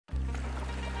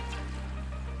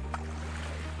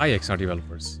Hi XR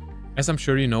developers. As I'm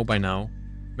sure you know by now,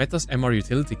 Meta's MR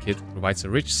Utility Kit provides a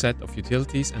rich set of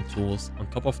utilities and tools on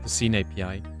top of the Scene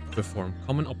API to perform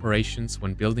common operations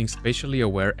when building spatially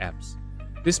aware apps.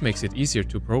 This makes it easier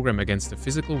to program against the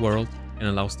physical world and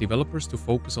allows developers to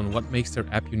focus on what makes their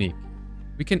app unique.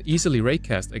 We can easily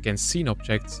raycast against scene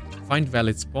objects, find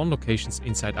valid spawn locations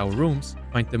inside our rooms,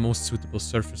 find the most suitable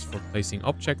surface for placing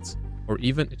objects, or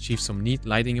even achieve some neat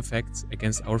lighting effects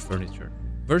against our furniture.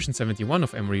 Version 71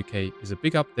 of MRUK is a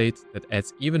big update that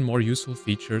adds even more useful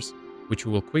features, which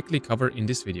we will quickly cover in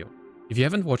this video. If you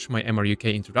haven't watched my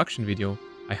MRUK introduction video,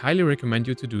 I highly recommend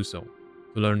you to do so,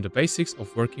 to learn the basics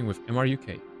of working with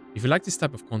MRUK. If you like this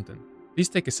type of content, please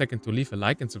take a second to leave a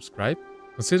like and subscribe.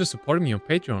 Consider supporting me on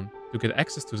Patreon to get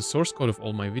access to the source code of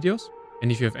all my videos.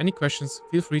 And if you have any questions,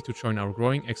 feel free to join our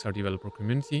growing XR developer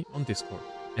community on Discord.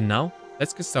 And now,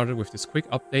 let's get started with this quick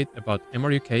update about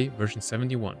MRUK version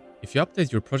 71. If you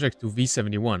update your project to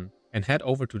v71 and head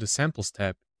over to the Samples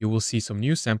tab, you will see some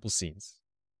new sample scenes.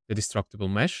 The Destructible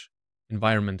Mesh,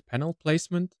 Environment Panel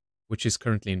Placement, which is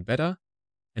currently in beta,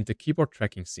 and the Keyboard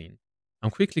Tracking scene. I'm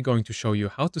quickly going to show you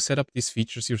how to set up these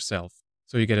features yourself,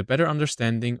 so you get a better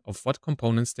understanding of what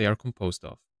components they are composed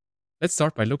of. Let's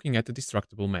start by looking at the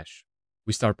Destructible Mesh.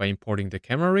 We start by importing the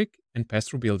camera rig and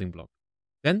pass-through building block.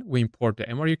 Then we import the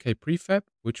MRUK prefab,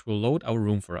 which will load our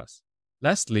room for us.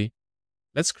 Lastly,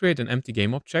 let's create an empty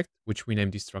game object, which we name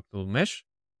Destructible Mesh,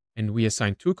 and we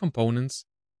assign two components,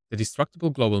 the Destructible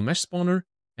Global Mesh Spawner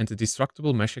and the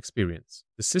Destructible Mesh Experience.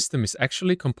 The system is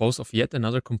actually composed of yet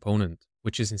another component,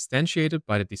 which is instantiated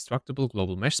by the Destructible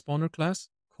Global Mesh Spawner class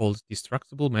called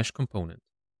Destructible Mesh Component.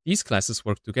 These classes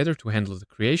work together to handle the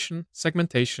creation,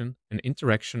 segmentation, and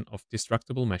interaction of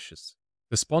destructible meshes.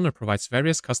 The spawner provides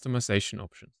various customization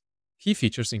options. Key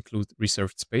features include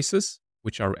reserved spaces,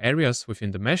 which are areas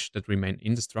within the mesh that remain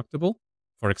indestructible,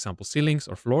 for example ceilings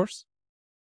or floors.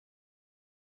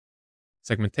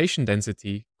 Segmentation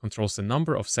density controls the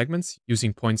number of segments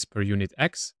using points per unit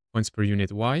X, points per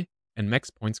unit Y, and max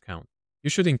points count. You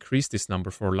should increase this number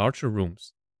for larger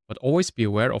rooms, but always be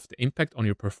aware of the impact on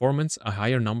your performance a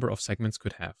higher number of segments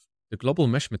could have. The global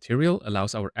mesh material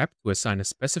allows our app to assign a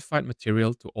specified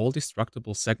material to all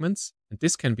destructible segments, and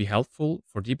this can be helpful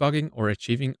for debugging or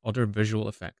achieving other visual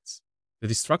effects. The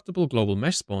Destructible Global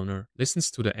Mesh Spawner listens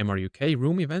to the MRUK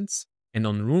room events, and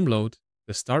on room load,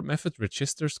 the start method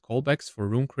registers callbacks for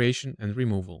room creation and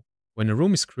removal. When a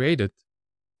room is created,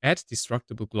 add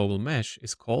Destructible Global Mesh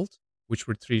is called, which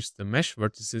retrieves the mesh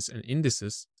vertices and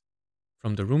indices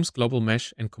from the room's global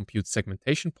mesh and computes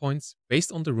segmentation points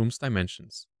based on the room's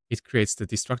dimensions. It creates the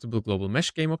Destructible Global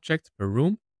Mesh game object per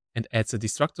room and adds a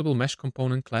Destructible Mesh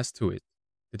component class to it.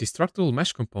 The Destructible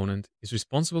Mesh component is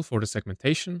responsible for the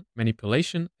segmentation,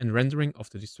 manipulation, and rendering of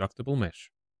the destructible mesh.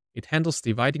 It handles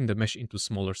dividing the mesh into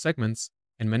smaller segments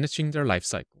and managing their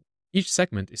lifecycle. Each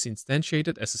segment is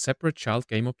instantiated as a separate child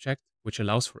game object, which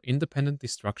allows for independent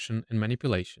destruction and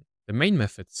manipulation. The main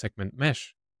method,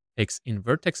 SegmentMesh, takes in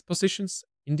vertex positions,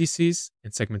 indices,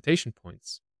 and segmentation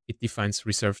points. It defines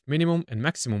reserved minimum and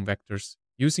maximum vectors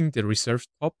using the reserved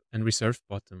top and reserved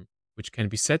bottom, which can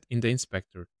be set in the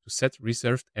inspector to set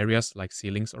reserved areas like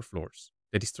ceilings or floors.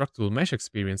 The Destructible Mesh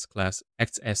Experience class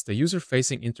acts as the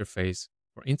user-facing interface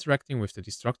for interacting with the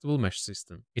Destructible Mesh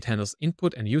system. It handles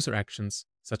input and user actions,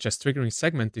 such as triggering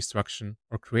segment destruction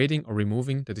or creating or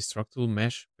removing the destructible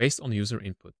mesh based on user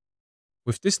input.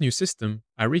 With this new system,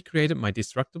 I recreated my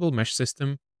Destructible Mesh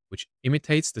system, which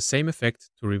imitates the same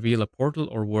effect to reveal a portal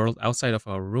or world outside of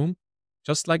our room,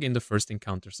 just like in the First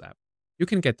Encounters app. You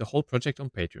can get the whole project on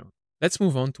Patreon. Let's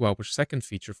move on to our second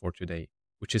feature for today,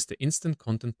 which is the Instant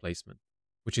Content Placement,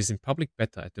 which is in public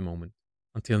beta at the moment.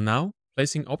 Until now,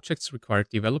 placing objects required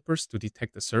developers to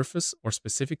detect a surface or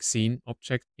specific scene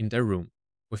object in their room.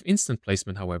 With Instant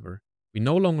Placement, however, we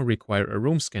no longer require a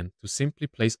room scan to simply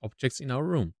place objects in our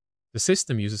room. The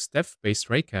system uses depth-based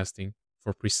raycasting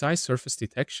for precise surface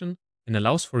detection and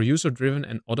allows for user-driven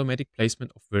and automatic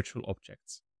placement of virtual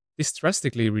objects. This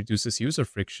drastically reduces user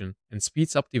friction and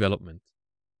speeds up development.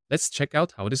 Let's check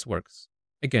out how this works.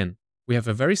 Again, we have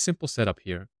a very simple setup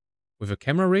here, with a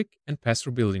camera rig and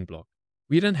pass-through building block.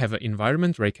 We then have an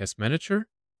Environment Raycast Manager,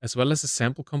 as well as a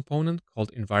sample component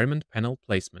called Environment Panel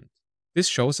Placement. This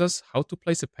shows us how to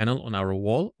place a panel on our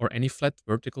wall or any flat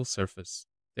vertical surface.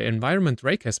 The Environment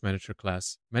Raycast Manager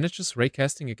class manages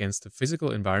raycasting against the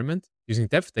physical environment using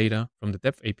depth data from the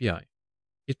Depth API.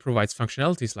 It provides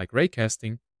functionalities like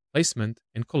raycasting, placement,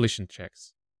 and collision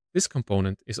checks. This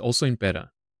component is also in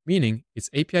beta, meaning its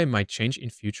API might change in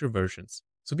future versions,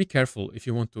 so be careful if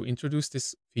you want to introduce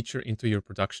this feature into your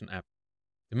production app.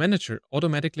 The manager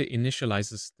automatically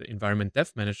initializes the Environment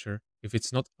Depth Manager if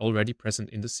it's not already present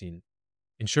in the scene,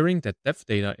 ensuring that depth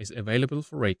data is available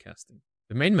for raycasting.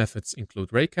 The main methods include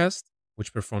Raycast,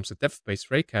 which performs a depth-based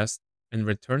raycast and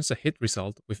returns a hit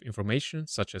result with information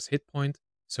such as hit point,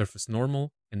 surface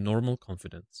normal, and normal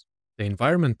confidence. The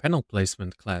Environment Panel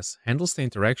Placement class handles the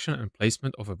interaction and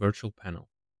placement of a virtual panel.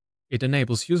 It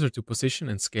enables user to position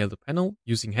and scale the panel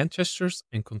using hand gestures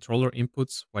and controller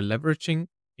inputs while leveraging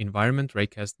Environment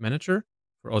Raycast Manager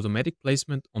for automatic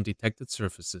placement on detected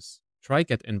surfaces.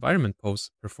 Try-Get Environment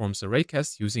Pose performs a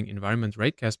raycast using Environment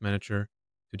Raycast Manager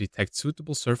to detect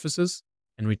suitable surfaces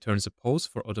and returns a pose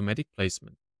for automatic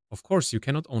placement. Of course, you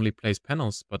cannot only place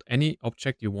panels, but any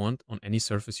object you want on any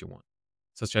surface you want,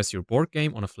 such as your board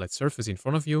game on a flat surface in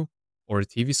front of you or a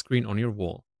TV screen on your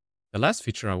wall. The last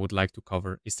feature I would like to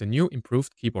cover is the new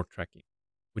improved keyboard tracking,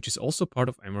 which is also part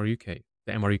of MRUK.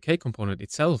 The MRUK component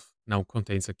itself now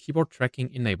contains a keyboard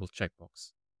tracking enabled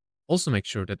checkbox. Also make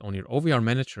sure that on your OVR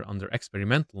manager under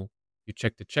Experimental, you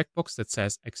check the checkbox that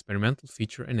says Experimental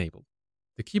feature enabled.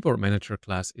 The Keyboard Manager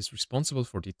class is responsible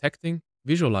for detecting,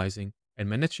 visualizing, and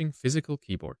managing physical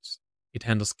keyboards. It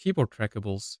handles keyboard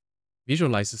trackables,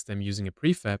 visualizes them using a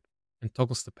prefab, and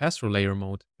toggles the pass-through layer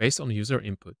mode based on user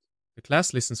input. The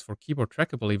class listens for keyboard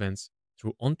trackable events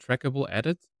through onTrackable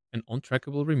added and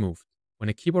onTrackable removed. When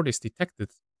a keyboard is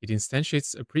detected, it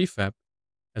instantiates a prefab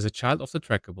as a child of the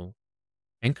trackable,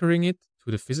 anchoring it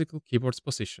to the physical keyboard's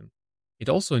position. It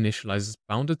also initializes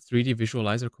bounded 3D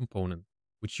visualizer component,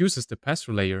 which uses the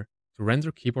pass-through layer to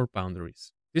render keyboard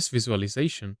boundaries. This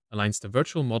visualization aligns the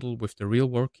virtual model with the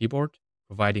real-world keyboard,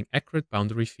 providing accurate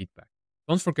boundary feedback.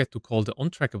 Don't forget to call the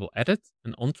onTrackable added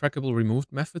and onTrackable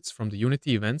removed methods from the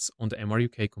Unity events on the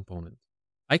MRUK component.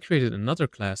 I created another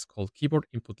class called Keyboard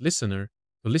Input Listener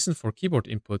to listen for keyboard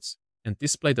inputs and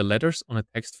display the letters on a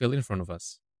text field in front of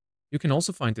us. You can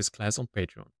also find this class on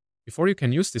Patreon. Before you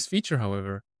can use this feature,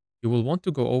 however, you will want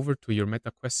to go over to your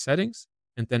MetaQuest settings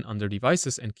and then under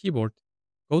Devices and Keyboard,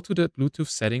 go to the Bluetooth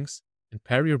settings and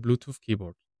pair your Bluetooth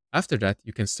keyboard. After that,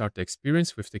 you can start the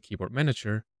experience with the Keyboard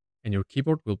Manager and your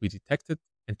keyboard will be detected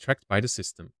and tracked by the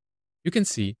system. You can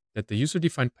see that the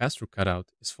user-defined pass-through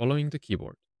cutout is following the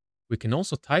keyboard. We can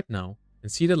also type now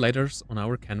and see the letters on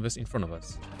our canvas in front of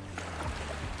us.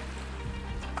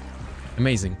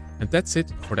 Amazing, and that's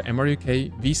it for the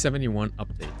MRUK v71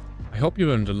 update. I hope you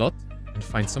learned a lot and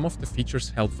find some of the features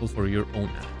helpful for your own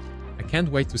app. I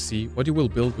can't wait to see what you will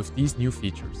build with these new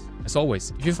features. As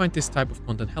always, if you find this type of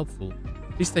content helpful,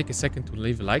 please take a second to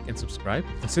leave a like and subscribe.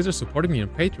 Consider supporting me on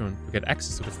Patreon to get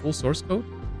access to the full source code,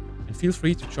 and feel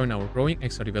free to join our growing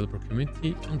XR developer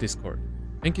community on Discord.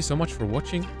 Thank you so much for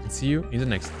watching and see you in the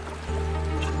next one.